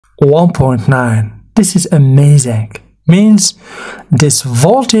1.9. This is amazing. Means this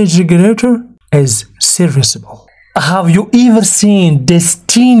voltage regulator is serviceable. Have you ever seen this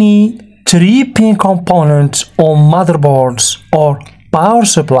teeny 3-pin component on motherboards or power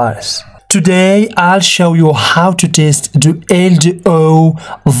supplies? Today I'll show you how to test the LDO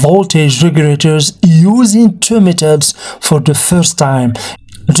voltage regulators using two methods for the first time.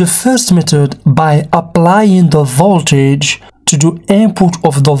 The first method by applying the voltage to the input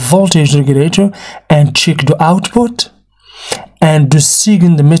of the voltage regulator and check the output, and the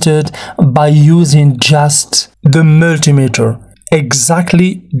second method by using just the multimeter,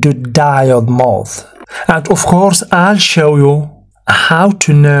 exactly the diode mode. And of course I'll show you how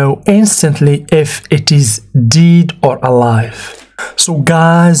to know instantly if it is dead or alive. So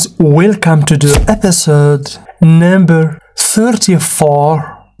guys, welcome to the episode number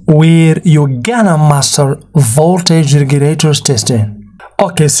 34 where you're gonna master voltage regulators testing.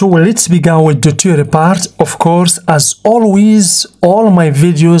 Okay, so let's begin with the theory part. Of course, as always, all my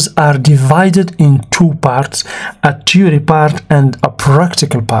videos are divided in two parts, a theory part and a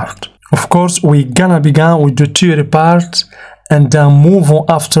practical part. Of course, we're gonna begin with the theory part and then move on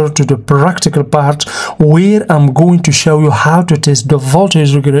after to the practical part where I'm going to show you how to test the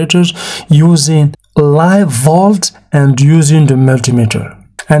voltage regulators using live volt and using the multimeter.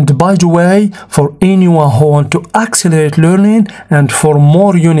 And by the way, for anyone who wants to accelerate learning and for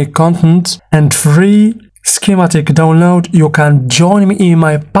more unique content and free schematic download, you can join me in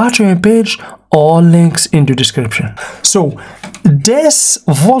my Patreon page. All links in the description. So this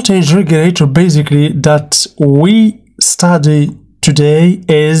voltage regulator basically that we study today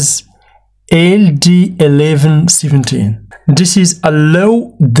is LD1117. This is a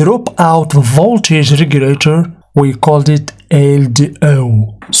low dropout voltage regulator. We called it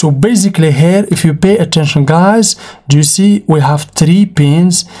LDO. So basically here, if you pay attention guys, do you see we have three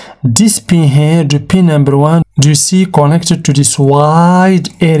pins? This pin here, the pin number 1, do you see connected to this wide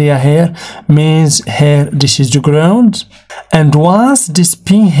area here, means here this is the ground. And once this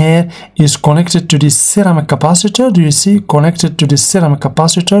pin here is connected to this ceramic capacitor, do you see connected to the ceramic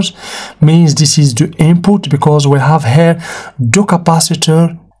capacitors, means this is the input, because we have here the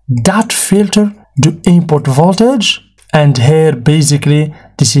capacitor that filter the input voltage, and here basically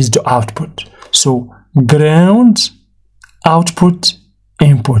this is the output. So ground, output,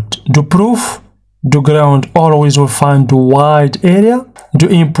 input. The proof, the ground always will find the wide area, the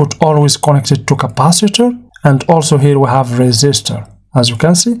input always connected to capacitor, and also here we have resistor, as you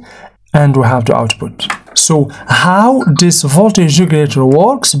can see, and we have the output. So how this voltage regulator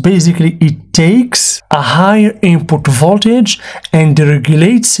works, basically it takes a higher input voltage and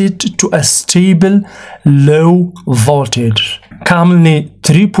regulates it to a stable low voltage, commonly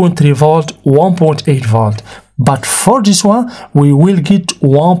 3.3 volt, 1.8 volt. But for this one, we will get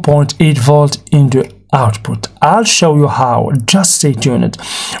 1.8 volt in the output. I'll show you how, just stay tuned.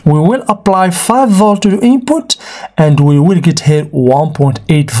 We will apply 5 volt to the input and we will get here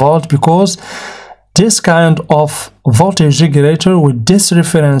 1.8 volt, because this kind of voltage regulator with this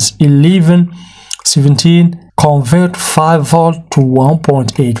reference 1117 convert 5 volt to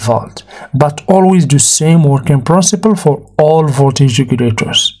 1.8 volt, but always the same working principle for all voltage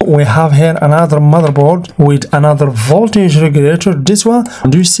regulators. We have here another motherboard with another voltage regulator. This one,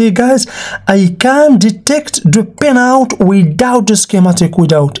 do you see guys, I can detect the pinout without the schematic,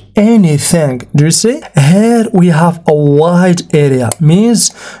 without anything. Do you see? Here we have a wide area,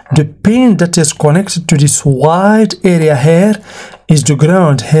 means the pin that is connected to this wide area here is the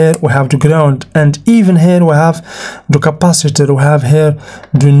ground. Here we have the ground, and even here we have the capacitor. We have here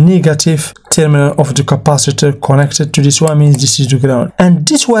the negative terminal of the capacitor connected to this one, means this is the ground. And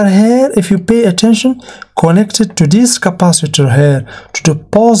this one here, if you pay attention, connected to this capacitor here to the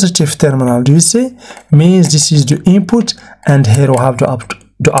positive terminal. Do you see? Means this is the input, and here we have the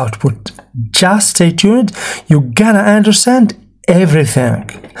output. Just stay tuned, you're gonna understand everything.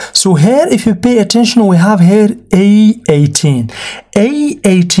 So here, if you pay attention, we have here A18.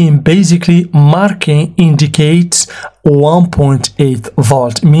 A18 basically marking indicates 1.8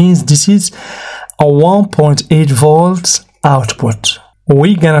 volt, means this is a 1.8 volts output.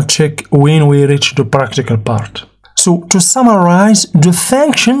 We're gonna check when we reach the practical part. So to summarize, the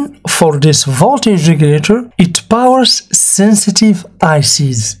function for this voltage regulator, it powers sensitive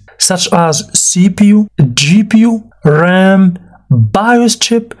ICs such as CPU, GPU, RAM, BIOS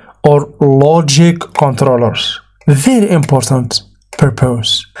chip, or logic controllers. Very important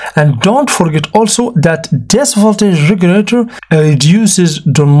purpose. And don't forget also that this voltage regulator reduces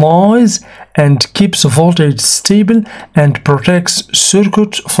the noise and keeps voltage stable and protects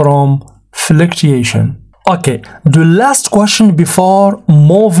circuit from fluctuation. Okay, the last question before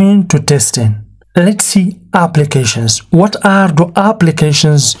moving to testing. Let's see applications. What are the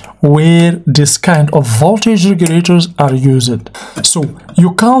applications where this kind of voltage regulators are used? So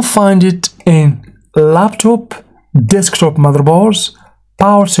you can find it in laptop, desktop motherboards,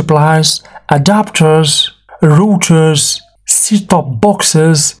 power supplies, adapters, routers, set-top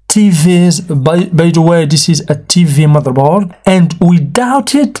boxes, TVs. By the way, this is a TV motherboard, and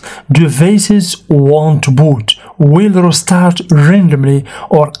without it, devices won't boot, will restart randomly,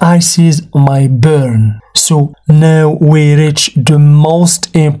 or ICs might burn. So now we reach the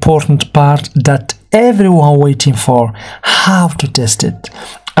most important part that everyone waiting for: how to test it.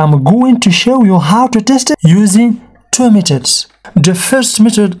 I'm going to show you how to test it using two methods. The first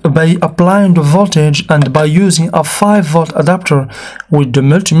method by applying the voltage and by using a 5-volt adapter with the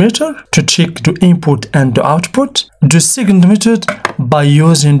multimeter to check the input and the output. The second method by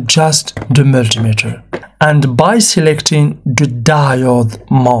using just the multimeter and by selecting the diode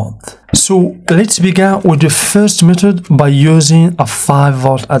mode. So let's begin with the first method by using a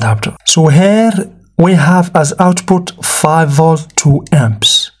 5-volt adapter. So here we have as output 5 volt 2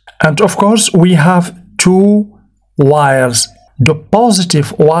 amps, and of course we have two wires, the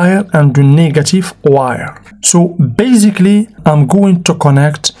positive wire and the negative wire. So basically I'm going to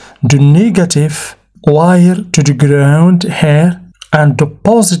connect the negative wire to the ground here and the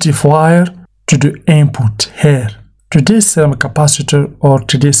positive wire to the input here, to this capacitor or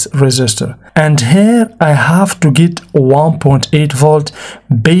to this resistor. And here I have to get 1.8 volt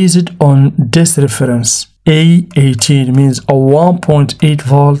based on this reference. A18 means a 1.8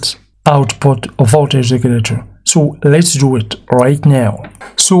 volt output voltage regulator. So let's do it right now.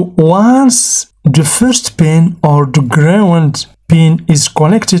 So once the first pin or the ground pin is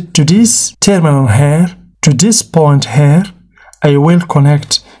connected to this terminal here, to this point here, I will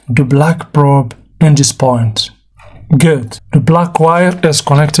connect the black probe in this point. Good. The black wire is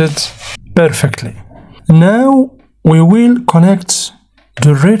connected perfectly. Now we will connect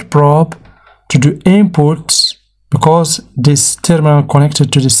the red probe to the inputs, because this terminal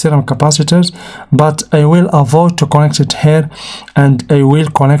connected to the serum capacitors, but I will avoid to connect it here and I will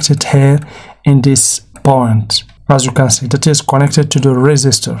connect it here in this point. As you can see, that is connected to the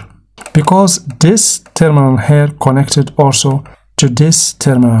resistor, because this terminal here connected also to this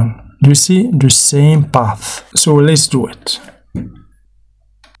terminal. You see the same path. So let's do it.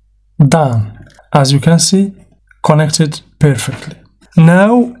 Done. As you can see, connected perfectly.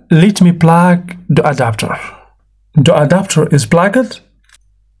 Now let me plug the adapter. The adapter is plugged.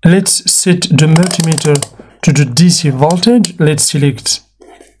 Let's set the multimeter to the DC voltage. Let's select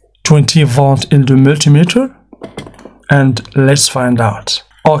 20 volt in the multimeter and let's find out.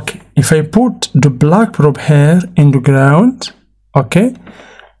 Okay, if I put the black probe here in the ground, okay,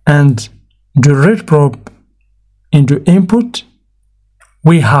 and the red probe in the input,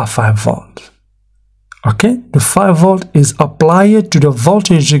 we have 5 volt. Okay, the 5 volt is applied to the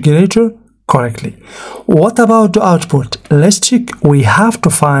voltage regulator correctly. What about the output? Let's check. We have to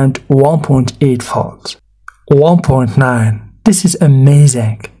find 1.8 volts, 1.9. This is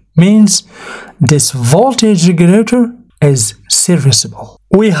amazing. Means this voltage regulator is serviceable.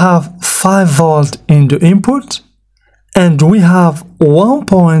 We have 5 volt in the input and we have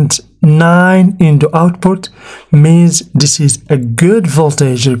 1.9 in the output, means this is a good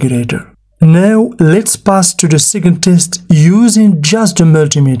voltage regulator. Now let's pass to the second test using just the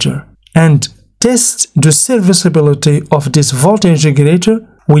multimeter and test the serviceability of this voltage regulator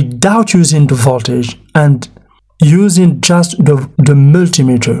without using the voltage and using just the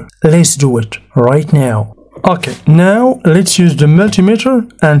multimeter. Let's do it right now. Okay, now let's use the multimeter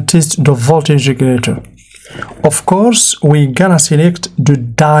and test the voltage regulator. Of course, we're gonna select the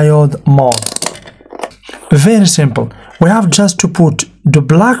diode mode. Very simple. We have just to put the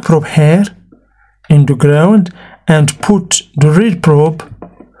black probe here in the ground and put the red probe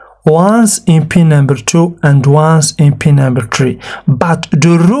once in pin number 2 and once in pin number 3. But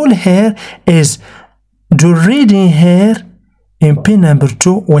the rule here is the reading here in pin number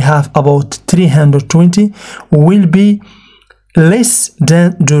 2, we have about 320, will be less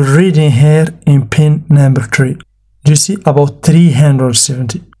than the reading here in pin number 3. You see, about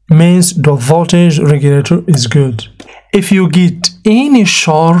 370. Means the voltage regulator is good. If you get any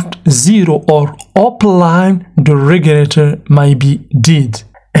short, zero or up line, the regulator might be dead.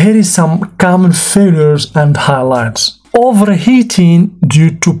 Here is some common failures and highlights. Overheating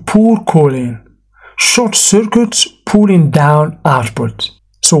due to poor cooling. Short circuits pulling down output.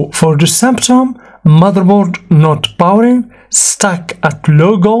 So for the symptom, motherboard not powering, stuck at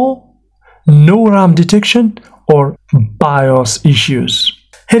logo, no RAM detection, or BIOS issues.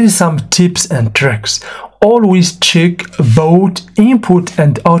 Here is some tips and tricks. always check both input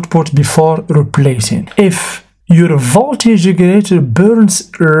and output before replacing. If your voltage regulator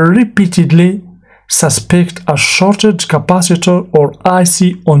burns repeatedly, suspect a shorted capacitor or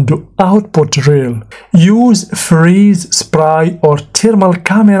IC on the output rail. Use freeze spray or thermal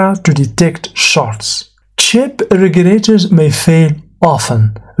camera to detect shorts. Cheap regulators may fail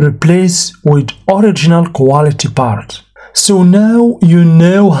often. Replace with original quality parts. So now you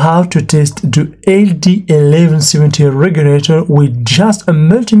know how to test the LD1117 regulator with just a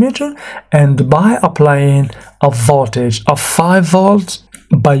multimeter and by applying a voltage of 5 volts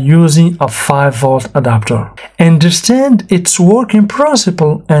by using a 5-volt adapter. Understand its working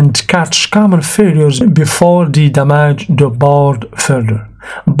principle and catch common failures before they damage the board further.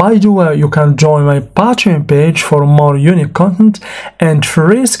 By the way, you can join my Patreon page for more unique content and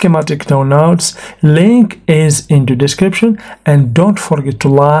free schematic downloads. Link is in the description, and don't forget to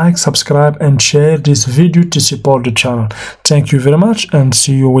like, subscribe and share this video to support the channel. Thank you very much and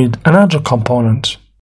see you with another component.